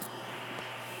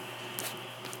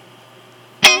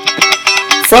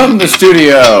From the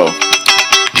studio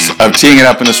of Teeing It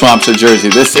Up in the Swamps of Jersey,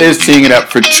 this is Teeing It Up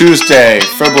for Tuesday,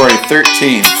 February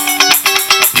 13th,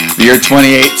 the year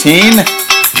 2018.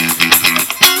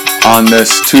 On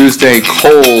this Tuesday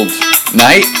cold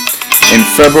night in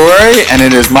February, and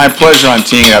it is my pleasure on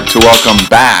Teeing It Up to welcome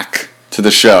back to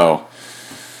the show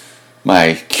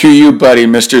my QU buddy,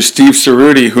 Mr. Steve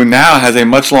Cerruti, who now has a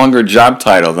much longer job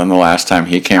title than the last time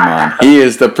he came on. He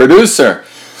is the producer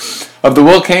of The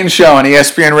Will Cain Show on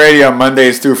ESPN Radio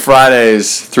Mondays through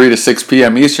Fridays, 3 to 6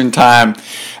 p.m. Eastern Time,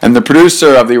 and the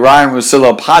producer of the Ryan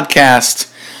Russillo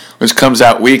podcast, which comes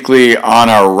out weekly on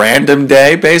a random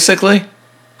day, basically.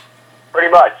 Pretty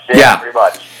much, yeah. Pretty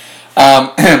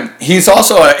much. He's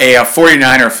also a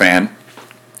 49er fan,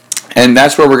 and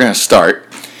that's where we're going to start.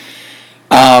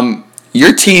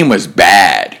 Your team was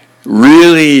bad,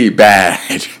 really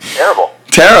bad.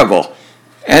 Terrible.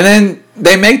 And then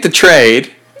they make the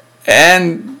trade,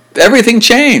 and everything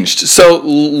changed. So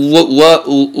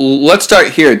let's start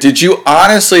here. Did you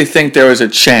honestly think there was a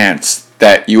chance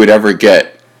that you would ever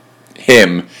get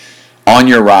him on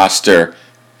your roster,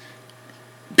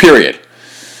 period?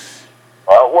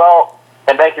 Well,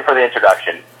 and thank you for the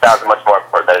introduction. Sounds much more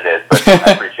important than it is, but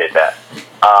I appreciate that.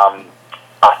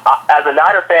 As a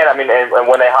Niner fan, I mean, and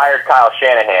when they hired Kyle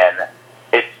Shanahan,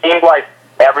 it seemed like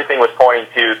everything was pointing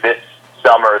to this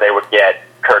summer they would get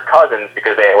Kirk Cousins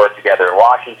because they worked together in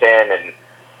Washington, and,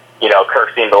 you know,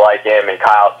 Kirk seemed to like him, and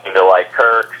Kyle seemed to like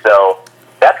Kirk. So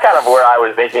that's kind of where I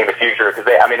was thinking the future, because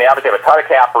they obviously have a ton of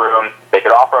cap room. They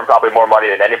could offer him probably more money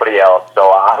than anybody else. So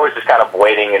I was just kind of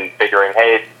waiting and figuring,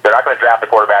 hey, they're not going to draft a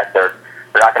quarterback. They're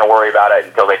not going to worry about it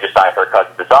until they just sign Kirk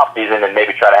Cousins this offseason, and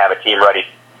maybe try to have a team ready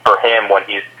for him when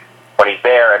he's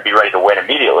there and be ready to win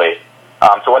immediately.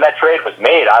 So when that trade was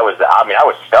made, I was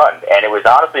stunned, and it was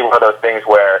honestly one of those things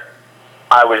where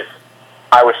I was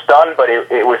stunned, but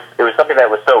it was something that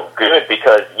was so good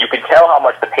because you could tell how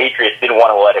much the Patriots didn't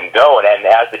want to let him go. And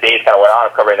as the days kind of went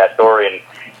on, I'm covering that story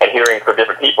and hearing from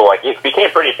different people, like, it became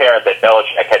pretty apparent that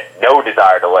Belichick had no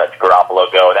desire to let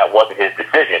Garoppolo go. That wasn't his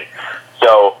decision.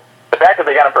 So the fact that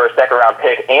they got him for a second-round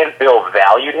pick and Bill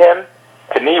valued him,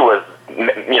 to me, was,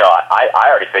 you know,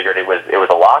 I already figured it was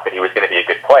a lock that he was going to be a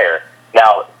good player.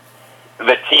 Now,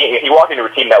 the team, he walked into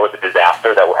a team that was a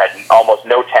disaster, that had almost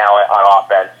no talent on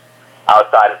offense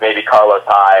outside of maybe Carlos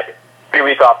Hyde, pretty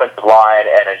weak offensive line,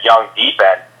 and a young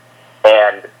defense.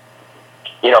 And,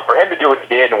 you know, for him to do what he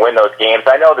did and win those games,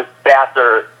 I know the stats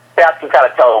can kind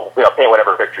of tell, you know, paint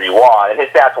whatever picture you want, and his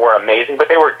stats were amazing, but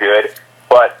they were good.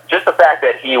 But just the fact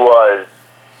that he was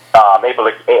able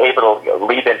to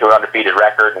lead into an undefeated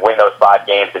record and win those 5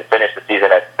 games and finish the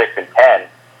season at 6-10,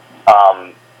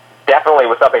 definitely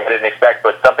was something I didn't expect,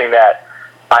 but something that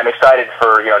I'm excited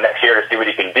for, you know, next year to see what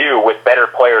he can do with better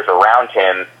players around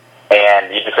him,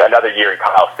 and just another year in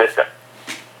Kyle's system.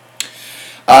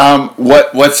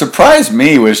 What surprised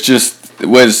me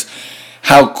was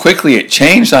how quickly it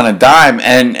changed on a dime,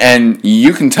 and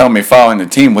you can tell me following the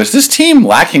team, was this team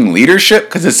lacking leadership?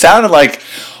 Because it sounded like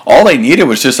all they needed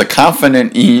was just a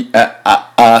confident guy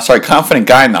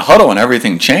in the huddle, and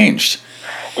everything changed.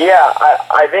 Yeah,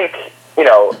 I think, you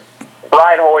know,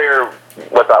 Brian Hoyer,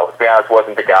 let's be honest,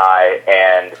 wasn't the guy.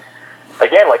 And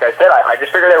again, like I said, I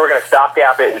just figured they were going to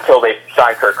stopgap it until they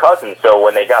signed Kirk Cousins. So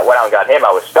when they went out and got him,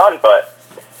 I was stunned. But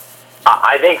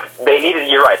I think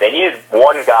you're right, they needed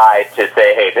one guy to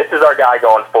say, hey, this is our guy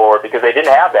going forward, because they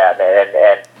didn't have that.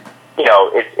 And you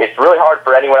know, it's really hard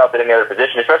for anyone else in any other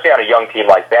position, especially on a young team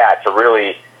like that, to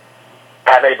really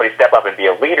have anybody step up and be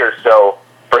a leader. So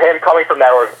for him, coming from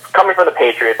the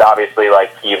Patriots, obviously,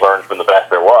 like, he learned from the best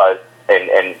there was, and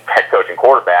head coach and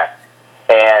quarterback.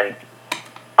 And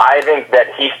I think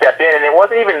that he stepped in, and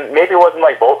maybe it wasn't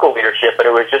like vocal leadership, but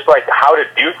it was just like how to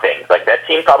do things. Like, that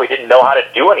team probably didn't know how to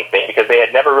do anything because they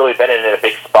had never really been in a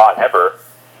big spot ever.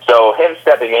 So him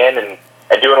stepping in and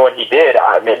doing what he did,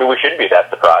 maybe we shouldn't be that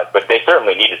surprised, but they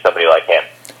certainly needed somebody like him.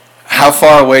 How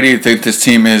far away do you think this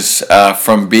team is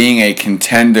from being a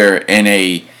contender in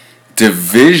a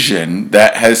division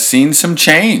that has seen some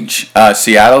change?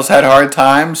 Seattle's had hard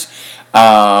times.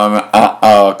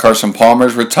 Carson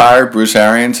Palmer's retired. Bruce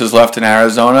Arians has left in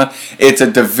Arizona. It's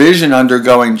a division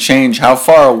undergoing change. How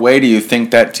far away do you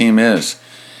think that team is?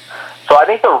 So I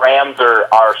think the Rams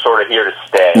are sort of here to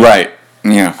stay. Right.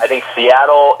 Yeah. I think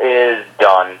Seattle is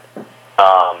done.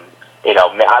 You know,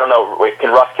 I don't know.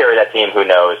 Can Russ carry that team? Who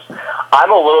knows?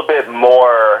 I'm a little bit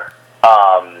more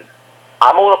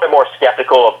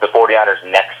skeptical of the 49ers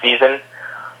next season,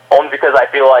 only because I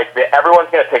feel like everyone's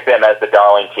going to pick them as the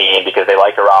darling team because they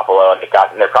like Garoppolo, and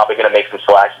they're probably going to make some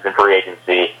slashes in free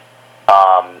agency.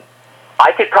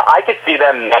 I could see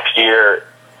them next year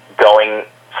going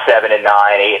 7-9,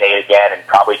 8-8 again, and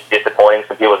probably disappointing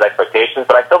some people's expectations.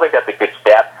 But I still think that's a good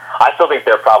step. I still think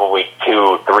they're probably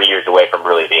 2-3 years away from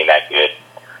really being that good.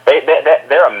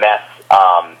 They're a mess.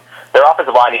 Their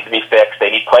offensive line needs to be fixed.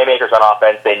 They need playmakers on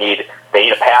offense. They need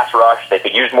a pass rush. They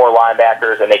could use more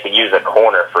linebackers, and they could use a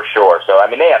corner for sure. So, I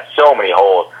mean, they have so many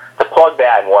holes. To plug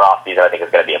that in one offseason, I think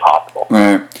is going to be impossible.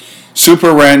 Right.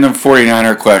 Super random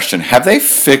 49er question. Have they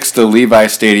fixed the Levi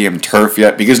Stadium turf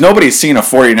yet? Because nobody's seen a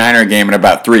 49er game in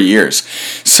about 3 years.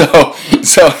 So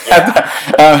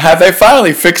have they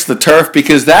finally fixed the turf?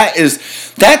 Because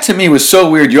that to me was so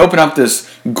weird. You open up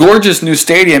this gorgeous new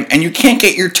stadium and you can't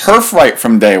get your turf right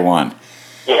from day one.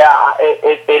 Yeah,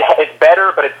 it's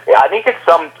better, but I think it's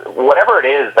whatever it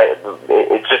is,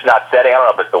 it's just not setting. I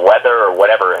don't know if it's the weather or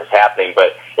whatever is happening,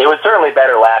 but it was certainly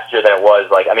better last year than it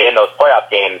was. In those playoff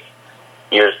games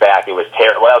years back, it was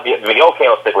terrible. Well, the old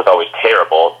Candlestick was always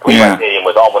terrible. Levi Stadium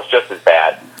was almost just as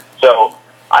bad. So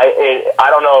I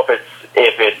don't know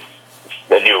if it's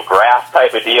the new grass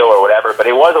type of deal or whatever, but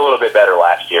it was a little bit better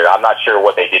last year. I'm not sure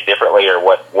what they did differently or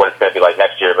what it's going to be like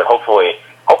next year, but hopefully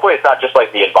it's not just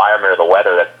like the environment or the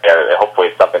weather that's there. Hopefully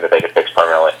it's something that they can fix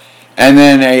permanently. And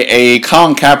then a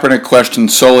Colin Kaepernick question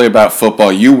solely about football.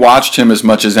 You watched him as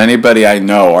much as anybody I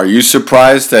know. Are you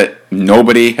surprised that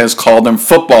nobody has called him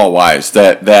football-wise,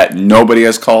 that nobody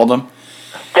has called him?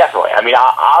 Definitely. I mean,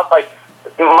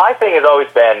 my thing has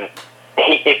always been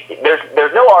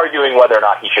there's no arguing whether or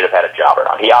not he should have had a job or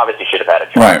not. He obviously should have had a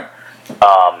job. Right.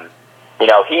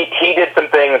 He did some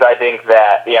things I think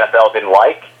that the NFL didn't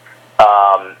like.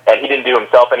 And he didn't do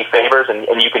himself any favors,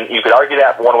 and you could argue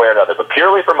that one way or another. But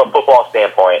purely from a football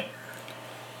standpoint,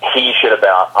 he should have been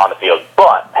on the field.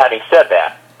 But having said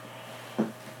that,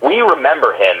 we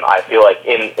remember him. I feel like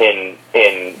in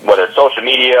whether it's social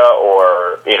media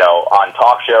or on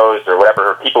talk shows or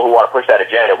whatever, people who want to push that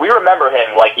agenda, we remember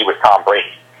him like he was Tom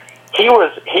Brady. He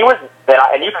was,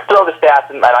 and you can throw the stats,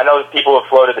 and I know people have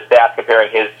floated the stats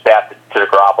comparing his stats to the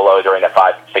Garoppolo during that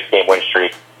 5-6 game win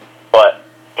streak, but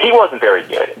he wasn't very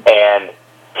good, and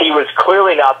he was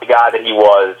clearly not the guy that he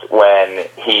was when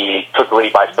he took the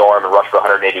lead by storm and rushed for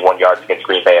 181 yards against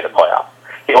Green Bay in the playoffs.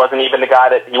 He wasn't the guy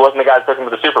that took him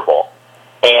to the Super Bowl.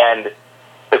 And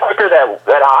the quicker that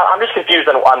I'm just confused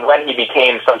on when he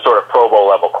became some sort of Pro Bowl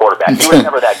level quarterback. He was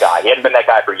never that guy. He hadn't been that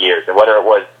guy for years, and whether it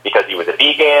was because he was a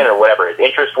vegan or whatever his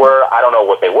interests were, I don't know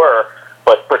what they were.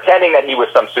 But pretending that he was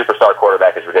some superstar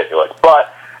quarterback is ridiculous.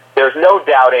 But there's no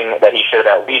doubting that he should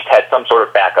have at least had some sort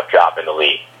of backup job in the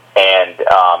league. And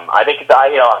I think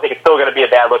it's still going to be a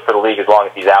bad look for the league as long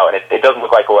as he's out, and it doesn't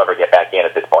look like he'll ever get back in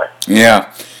at this point.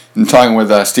 Yeah, I'm talking with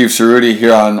Steve Cerruti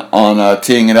here on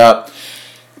Teeing It Up.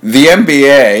 The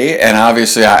NBA, and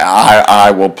obviously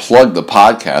I will plug the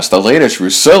podcast, the latest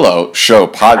Russillo Show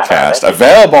podcast,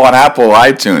 available on Apple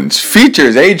iTunes,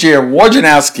 features Adrian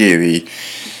Wojnarowski, the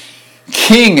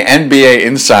King NBA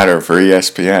insider for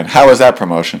ESPN. How was that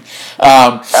promotion?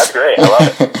 That's great. I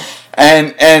love it.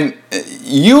 And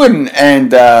you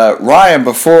and Ryan,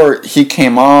 before he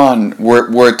came on,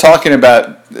 were talking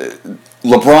about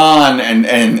LeBron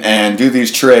and do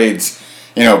these trades.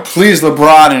 Please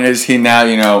LeBron, and is he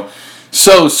now,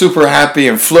 so super happy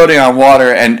and floating on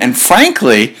water? And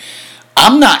frankly,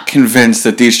 I'm not convinced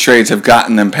that these trades have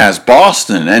gotten them past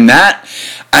Boston. And that,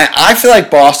 I feel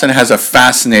like Boston has a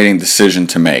fascinating decision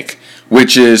to make,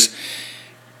 which is,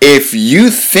 if you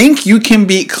think you can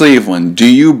beat Cleveland, do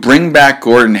you bring back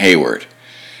Gordon Hayward?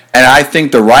 And I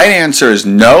think the right answer is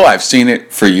no. I've seen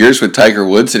it for years with Tiger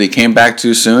Woods that he came back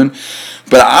too soon.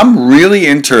 But I'm really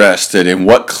interested in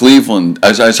what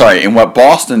in what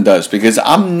Boston does, because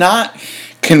I'm not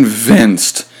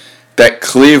convinced that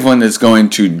Cleveland is going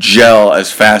to gel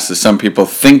as fast as some people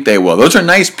think they will. Those are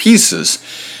nice pieces.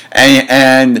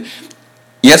 And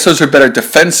yes, those are better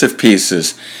defensive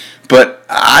pieces. But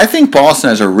I think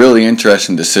Boston has a really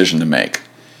interesting decision to make.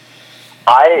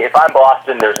 If I'm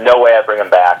Boston, there's no way I bring him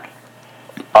back.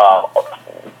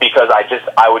 Because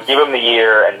I would give him the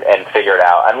year and figure it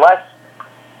out. Unless,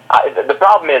 the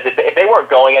problem is, if they weren't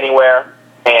going anywhere,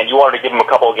 and you wanted to give him a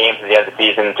couple of games at the end of the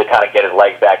season to kind of get his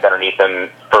legs back underneath him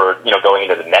for, going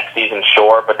into the next season,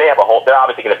 sure. But they're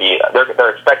obviously going to be,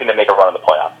 they're expecting to make a run in the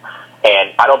playoffs.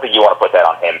 And I don't think you want to put that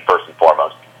on him first and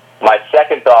foremost. My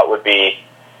second thought would be,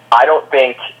 I don't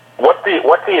think, what's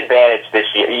the advantage this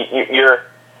year?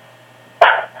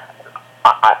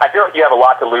 I feel like you have a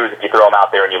lot to lose if you throw him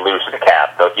out there and you lose to the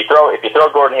Cavs. So if you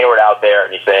throw Gordon Hayward out there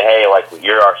and you say, hey,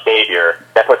 you're our savior,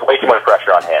 that puts way too much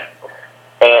pressure on him.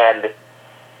 And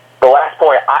the last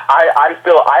point,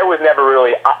 I was never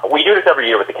really, we do this every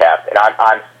year with the Cavs, and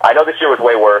I know this year was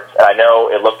way worse, and I know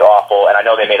it looked awful, and I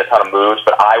know they made a ton of moves,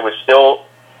 but I was still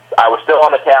I was still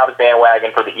on the Cavs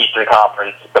bandwagon for the Eastern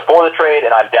Conference before the trade,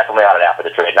 and I'm definitely on it after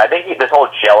the trade. And I think this whole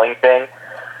gelling thing,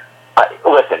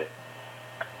 listen,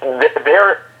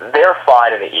 they're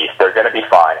fine in the East. They're going to be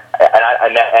fine.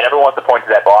 And everyone wants to point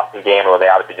to that Boston game where they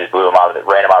obviously just ran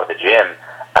him out of the gym.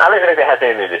 And I don't even think that has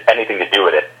anything to do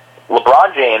with it.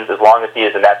 LeBron James, as long as he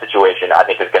is in that situation, I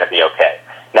think is going to be okay.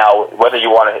 Now, whether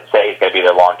you want to say he's going to be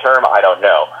there long term, I don't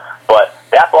know. But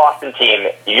that Boston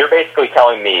team, you're basically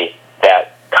telling me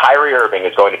that Kyrie Irving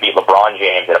is going to beat LeBron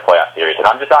James in a playoff series, and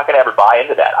I'm just not going to ever buy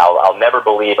into that. I'll never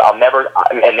believe. And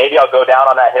maybe I'll go down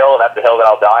on that hill, and that's the hill that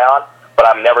I'll die on. But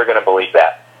I'm never going to believe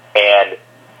that. And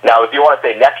now, if you want to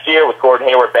say next year with Gordon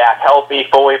Hayward back healthy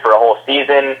fully for a whole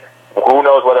season, who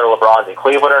knows whether LeBron's in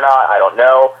Cleveland or not? I don't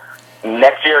know.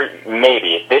 Next year,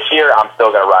 maybe. This year, I'm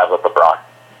still going to ride with LeBron.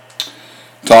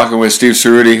 Talking with Steve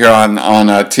Cerruti here on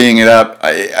Teeing It Up.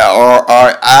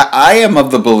 I am of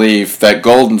the belief that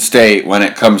Golden State, when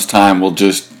it comes time, will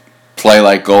just play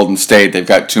like Golden State. They've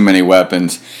got too many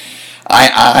weapons.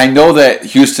 I know that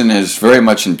Houston has very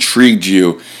much intrigued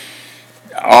you.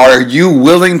 Are you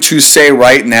willing to say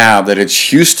right now that it's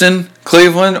Houston,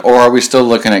 Cleveland, or are we still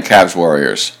looking at Cavs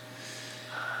Warriors?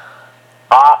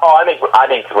 I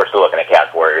think we're still looking at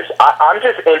Cavs Warriors. I'm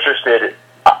just interested.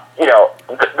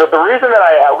 The reason that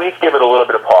I at least give it a little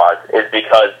bit of pause is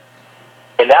because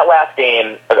in that last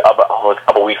game a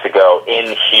couple weeks ago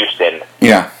in Houston,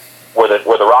 where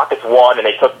the Rockets won and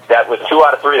they took that was 2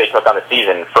 out of 3 they took on the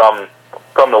season from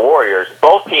the Warriors.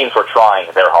 Both teams were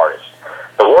trying their hardest.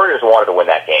 The Warriors wanted to win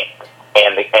that game,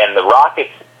 and the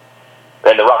Rockets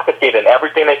gave them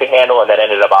everything they could handle, and then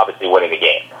ended up obviously winning the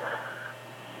game.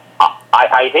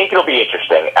 I think it'll be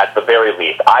interesting at the very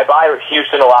least. I buy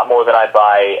Houston a lot more than I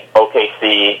buy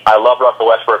OKC. I love Russell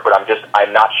Westbrook, but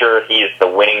I'm not sure he's the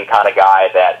winning kind of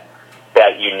guy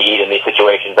that you need in these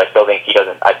situations. I still think he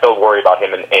doesn't. I still worry about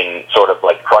him in sort of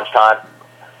like crunch time.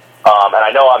 And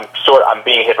I know I'm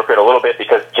being a hypocrite a little bit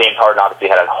because James Harden obviously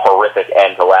had a horrific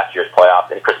end to last year's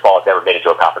playoffs, and Chris Paul has never made it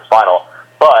to a conference final.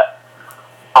 But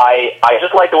I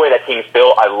just like the way that team's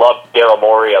built. I love Daryl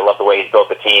Morey. I love the way he's built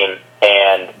the team,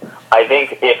 and I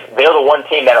think if they're the one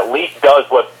team that at least they're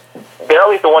at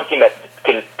least the one team that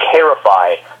can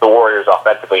terrify the Warriors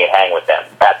offensively and hang with them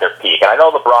at their peak. And I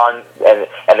know LeBron and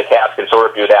the Cavs can sort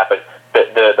of do that, but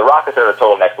the Rockets are at a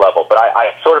total next level. But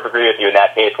I sort of agree with you in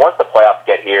that case. Once the playoffs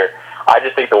get here, I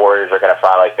just think the Warriors are going to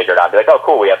finally figure it out and be like, oh,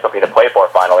 cool, we have something to play for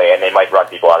finally, and they might run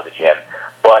people out of the gym.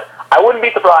 But I wouldn't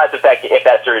be surprised if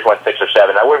that series went 6 or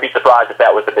 7. I wouldn't be surprised if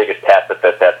that was the biggest test that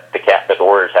the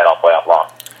Warriors had all playoff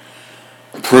long.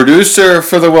 Producer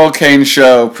for the Will Kane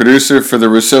Show, producer for the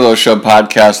Russillo Show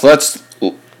podcast.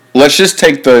 Let's just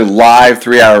take the live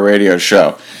 3-hour radio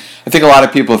show. I think a lot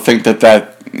of people think that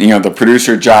the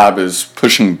producer job is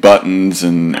pushing buttons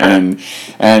and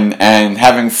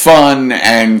having fun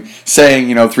and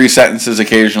saying 3 sentences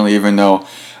occasionally, even though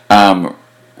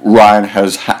Ryan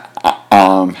has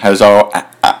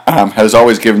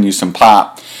always given you some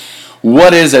pop.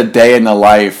 What is a day in the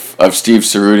life of Steve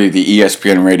Cerruti, the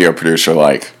ESPN radio producer,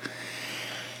 like?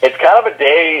 It's kind of a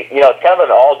day, it's kind of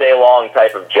an all-day-long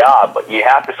type of job, but you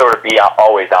have to sort of be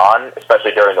always on,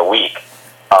 especially during the week,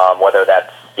 whether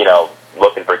that's,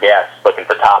 looking for guests, looking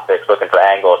for topics, looking for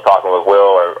angles, talking with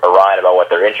Will or Ryan about what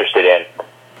they're interested in.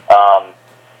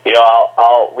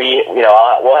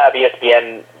 We'll have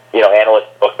ESPN,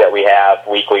 analyst book that we have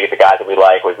weekly, the guys that we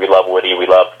like. We love Woody, we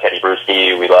love Teddy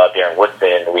Bruschi, we love Darren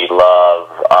Woodson, we love,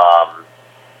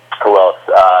 who else?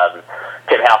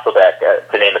 Tim Hasselbeck,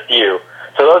 to name a few.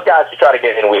 So those guys you try to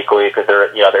get in weekly because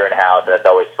they're in-house, and that's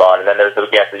always fun. And then there's the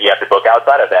guests that you have to book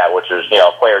outside of that, which is,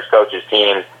 players, coaches,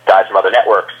 teams, guys from other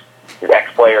networks,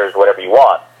 ex-players, whatever you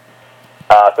want.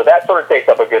 So that sort of takes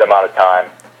up a good amount of time.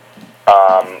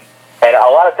 And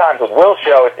a lot of times with Will's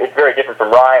show, it's very different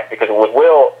from Ryan, because with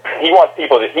Will,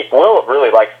 Will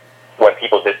really likes when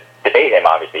people debate him,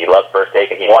 obviously. He loves First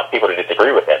Take, and he wants people to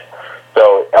disagree with him.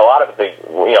 So a lot of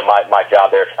my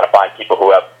job there is trying to find people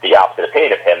who have the opposite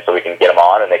opinion of him so we can get them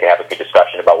on and they can have a good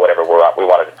discussion about whatever we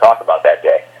wanted to talk about that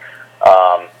day.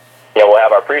 We'll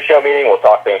have our pre-show meeting. We'll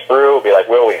talk things through. We'll be like,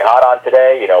 Will, we hot on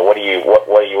today? What do you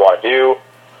want to do?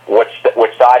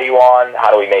 Which side are you on?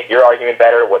 How do we make your argument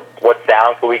better? What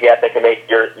sound can we get that can make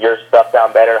your stuff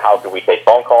sound better? How can we take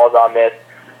phone calls on this?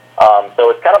 So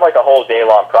it's kind of like a whole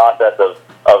day-long process of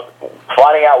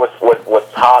finding out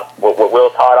what's hot, what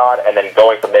Will's hot on, and then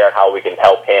going from there on how we can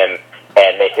help him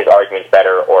and make his arguments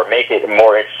better or make it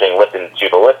more interesting listen to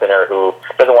the listener who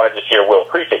doesn't want to just hear Will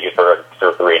preach at you for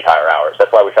 3 entire hours.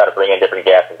 That's why we try to bring in different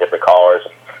guests and different callers,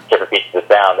 different pieces of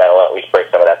sound that'll at least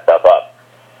break some of that stuff up.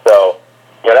 So,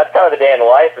 that's kind of the day in the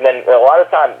life. And then a lot of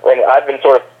times, when I've been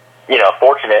sort of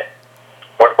fortunate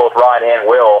where both Ryan and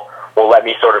Will let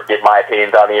me sort of get my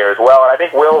opinions on the air as well. And I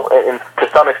think Will, to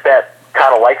some extent,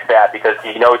 kind of likes that because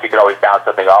he knows he can always bounce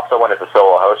something off someone as a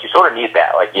solo host. You sort of need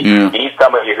that. Like, you need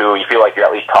somebody who you feel like you're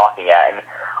at least talking at. And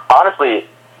honestly,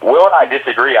 Will and I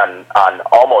disagree on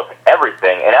almost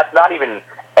everything. And that's not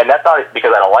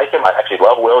because I don't like him. I actually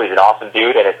love Will. He's an awesome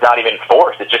dude. And it's not even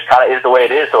forced. It just kind of is the way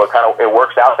it is. So it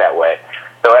works out that way.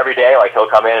 So every day, like, he'll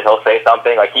come in and he'll say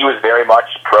something. Like, he was very much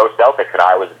pro Celtics, and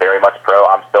I was very much pro.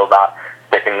 I'm still not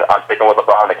sticking with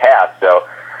LeBron and the Cavs. So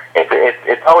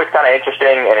it's always kind of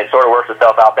interesting, and it sort of works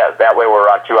itself out that way. We're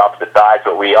on two opposite sides,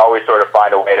 but we always sort of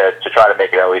find a way to try to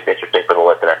make it at least interesting for the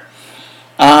listener.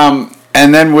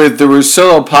 And then with the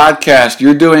Russillo podcast,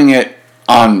 you're doing it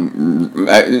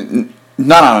on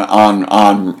not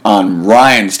on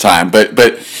Ryan's time, but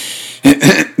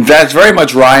that's very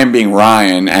much Ryan being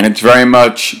Ryan, and it's very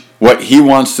much what he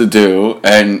wants to do.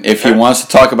 And if he wants to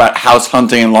talk about house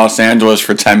hunting in Los Angeles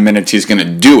for 10 minutes, he's going to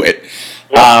do it.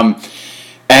 Yeah.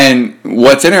 And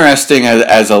what's interesting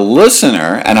as a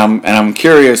listener, and I'm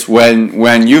curious,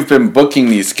 when you've been booking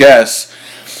these guests,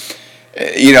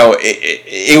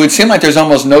 it would seem like there's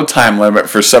almost no time limit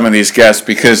for some of these guests,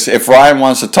 because if Ryan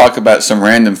wants to talk about some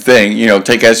random thing,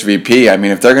 take SVP. I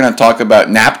mean, if they're going to talk about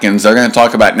napkins, they're going to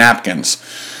talk about napkins.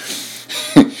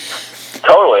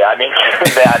 Totally. I mean,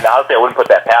 honestly, I wouldn't put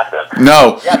that past him.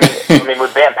 No. Yeah, I mean,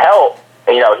 with Van Pelt,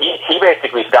 he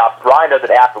basically stops. Ryan does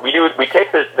it after. We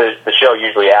take the show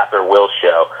usually after Will's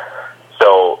show.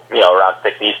 So, around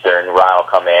 6 Eastern, Ryan will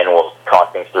come in, we'll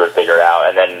talk things through and figure it out.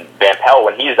 And then Van Pelt,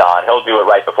 when he's on, he'll do it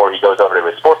right before he goes over to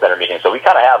his Sports Center meeting. So we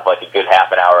kind of have like a good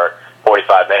half an hour,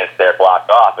 45 minutes there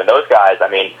blocked off. And those guys, I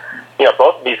mean,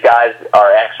 both of these guys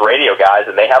are ex-radio guys,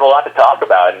 and they have a lot to talk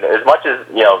about. And as much as,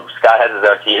 Scott has his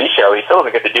own TV show, he still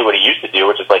doesn't get to do what he used to do,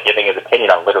 which is like giving his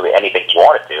opinion on literally anything he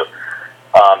wanted to.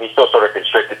 He's still sort of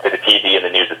constricted to the TV and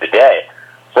the news of the day.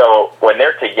 So when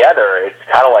they're together, it's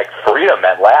kind of like freedom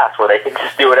at last, where they can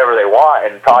just do whatever they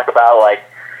want and talk about, like,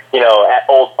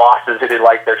 old bosses who didn't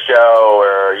like their show,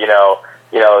 or,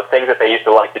 things that they used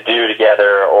to like to do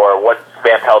together, or what's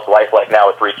Van Pelt's life like now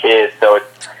with 3 kids. So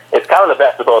it's kind of the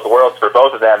best of both worlds for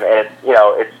both of them, and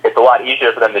it's a lot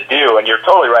easier for them to do. And you're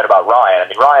totally right about Ryan. I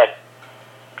mean,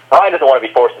 Ryan doesn't want to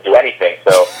be forced to do anything.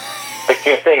 So the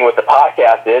good thing with the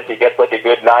podcast is he gets like a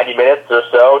good 90 minutes or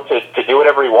so to do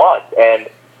whatever he wants, and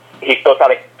he still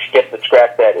kind of gets to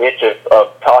scratch that itch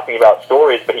of talking about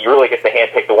stories, but he really gets to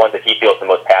handpick the ones that he feels the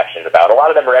most passionate about. A lot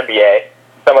of them are NBA.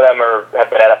 Some of them have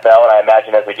been NFL, and I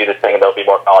imagine as we do this thing, there'll be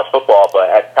more college football.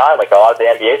 But at the time, like, a lot of the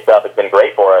NBA stuff has been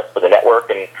great for us, for the network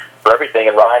and for everything,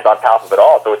 and Ryan's on top of it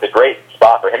all. So it's a great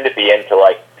spot for him to be in to,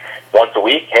 like, once a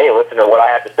week, hey, listen to what I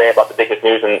have to say about the biggest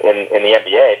news in the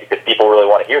NBA, because people really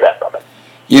want to hear that from him.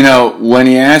 When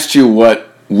he asked you what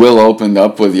Will opened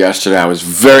up with yesterday, I was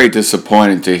very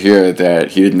disappointed to hear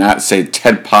that he did not say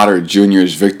Ted Potter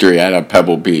Jr.'s victory at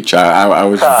Pebble Beach. I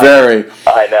was very...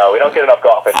 I know. We don't get enough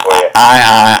golf in for you.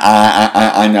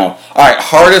 I know. All right,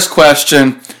 hardest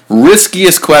question,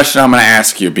 riskiest question I'm going to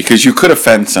ask you, because you could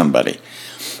offend somebody.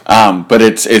 But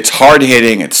it's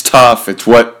hard-hitting, it's tough, it's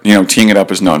what, Teeing It Up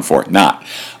is known for. Not.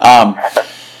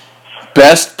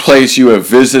 Best place you have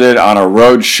visited on a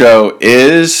road show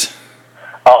is...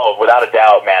 Oh, without a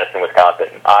doubt, Madison,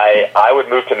 Wisconsin. I would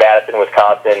move to Madison,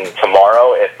 Wisconsin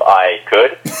tomorrow if I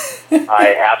could.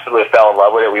 I absolutely fell in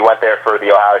love with it. We went there for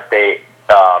the Ohio State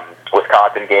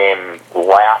Wisconsin game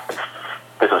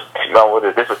this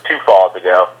was 2 falls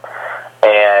ago,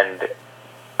 and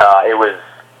it was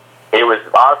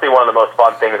honestly one of the most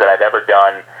fun things that I've ever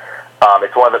done.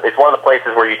 It's one of the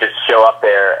places where you just show up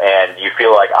there and you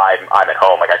feel like I'm at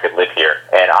home, like I could live here.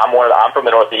 And I'm from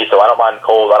the Northeast, so I don't mind the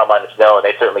cold, I don't mind the snow, and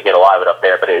they certainly get a lot of it up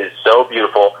there. But it is so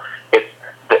beautiful.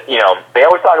 They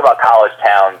always talk about college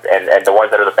towns and the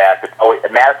ones that are the best.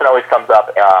 Madison always comes up,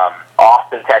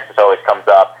 Austin, Texas always comes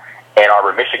up, Ann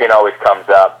Arbor, Michigan always comes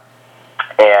up,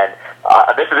 and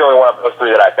this is the only one of those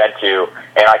 3 that I've been to,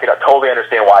 and I can totally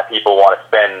understand why people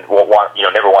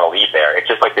never want to leave there. It's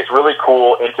just like this really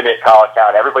cool, intimate college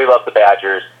town. Everybody loves the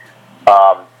Badgers,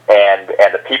 and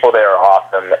the people there are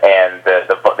awesome, and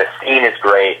the scene is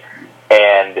great,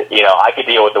 and I could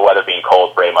deal with the weather being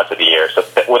cold pretty much of the year. So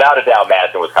without a doubt,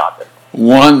 Madison, Wisconsin.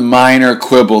 One minor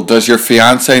quibble: does your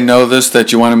fiance know this,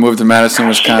 that you want to move to Madison,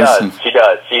 Wisconsin? She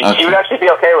does. She would actually be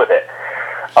okay with it.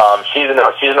 She's a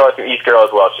Northeast girl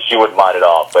as well, so she wouldn't mind at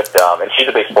all. But and she's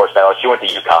a big sports fan. She went to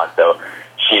UConn, so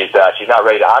she's not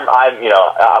ready to. I'm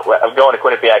going to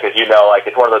Quinnipiac, as you know. Like,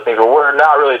 it's one of those things where we're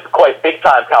not really quite big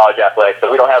time college athletics,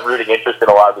 so we don't have rooting interest in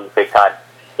a lot of these big time,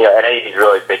 in any of these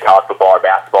really big college football or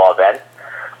basketball events.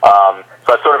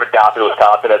 So I sort of adopted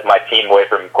Wisconsin as my team away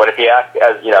from Quinnipiac,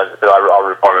 as you know. So I'll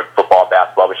root for football and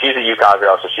basketball, but she's a UConn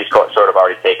girl, so she's sort of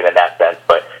already taken in that sense.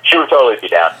 But she would totally be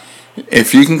down.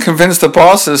 If you can convince the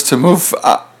bosses to move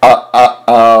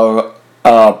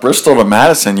Bristol to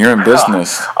Madison, you're in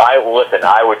business. I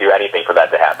would do anything for that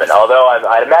to happen. Although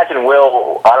I'd imagine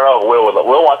Will. I don't know if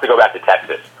Will wants to go back to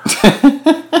Texas.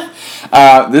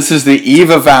 This is the eve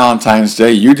of Valentine's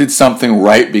Day. You did something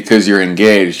right because you're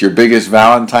engaged. Your biggest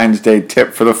Valentine's Day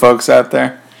tip for the folks out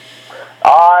there?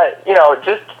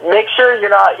 Just make sure you're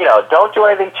not, don't do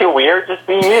anything too weird. Just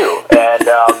be you. And,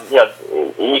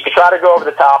 you can try to go over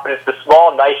the top, and it's the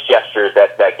small, nice gestures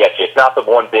that get you. It's not the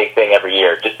one big thing every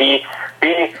year. Just be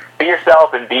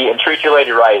yourself and treat your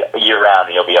lady right year round,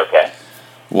 and you'll be okay.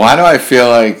 Why do I feel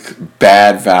like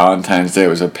Bad Valentine's Day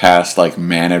was a past,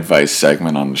 man advice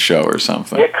segment on the show or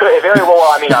something? It could very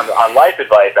well. I mean, on life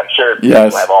advice, I'm sure yes.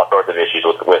 People have all sorts of issues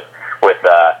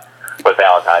with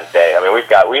Valentine's Day. I mean,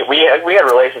 we had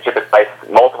relationship advice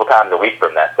multiple times a week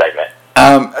from that segment.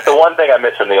 That's the one thing I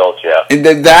miss from the old show.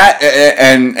 That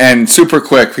and super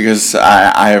quick because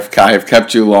I have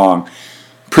kept you long.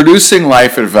 Producing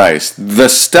life advice, the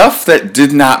stuff that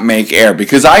did not make air,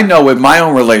 because I know with my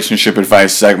own relationship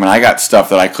advice segment, I got stuff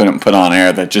that I couldn't put on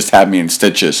air that just had me in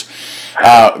stitches.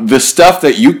 The stuff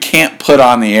that you can't put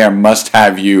on the air must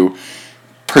have you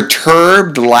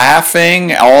perturbed,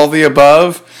 laughing, all the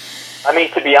above. I mean,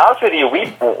 to be honest with you,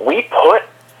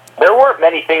 there weren't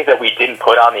many things that we didn't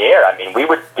put on the air. I mean, it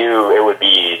would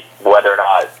be whether or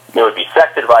not, it would be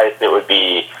sex advice, it would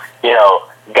be,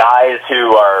 guys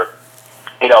who are,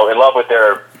 in love with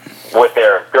their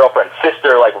girlfriend's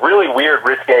sister, really weird,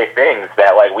 risque things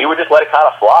that, we would just let it kind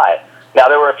of fly. Now,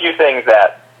 there were a few things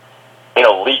that,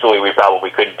 legally we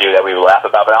probably couldn't do that we would laugh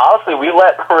about, but honestly, we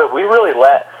really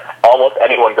let almost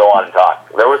anyone go on and talk.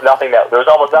 There was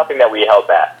almost nothing that we held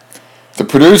back. The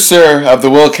producer of the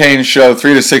Will Kane Show,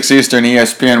 3 to 6 Eastern,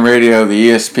 ESPN Radio, the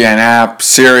ESPN app,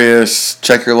 Sirius,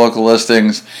 check your local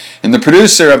listings, and the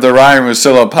producer of the Ryan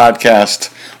Russillo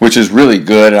podcast, which is really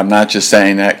good. I'm not just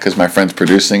saying that because my friend's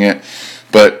producing it,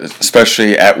 but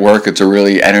especially at work, it's a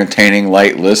really entertaining,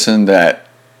 light listen that,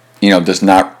 does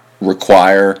not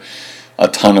require a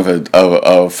ton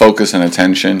of focus and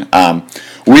attention.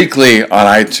 Weekly on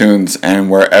iTunes and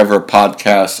wherever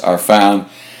podcasts are found.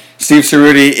 Steve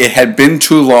Cerruti, it had been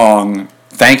too long.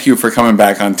 Thank you for coming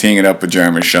back on Teeing It Up with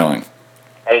Jeremy Schilling.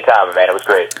 Anytime, man. It was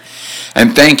great.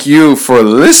 And thank you for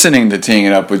listening to Teeing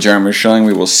It Up with Jeremy Schilling.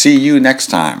 We will see you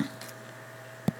next time.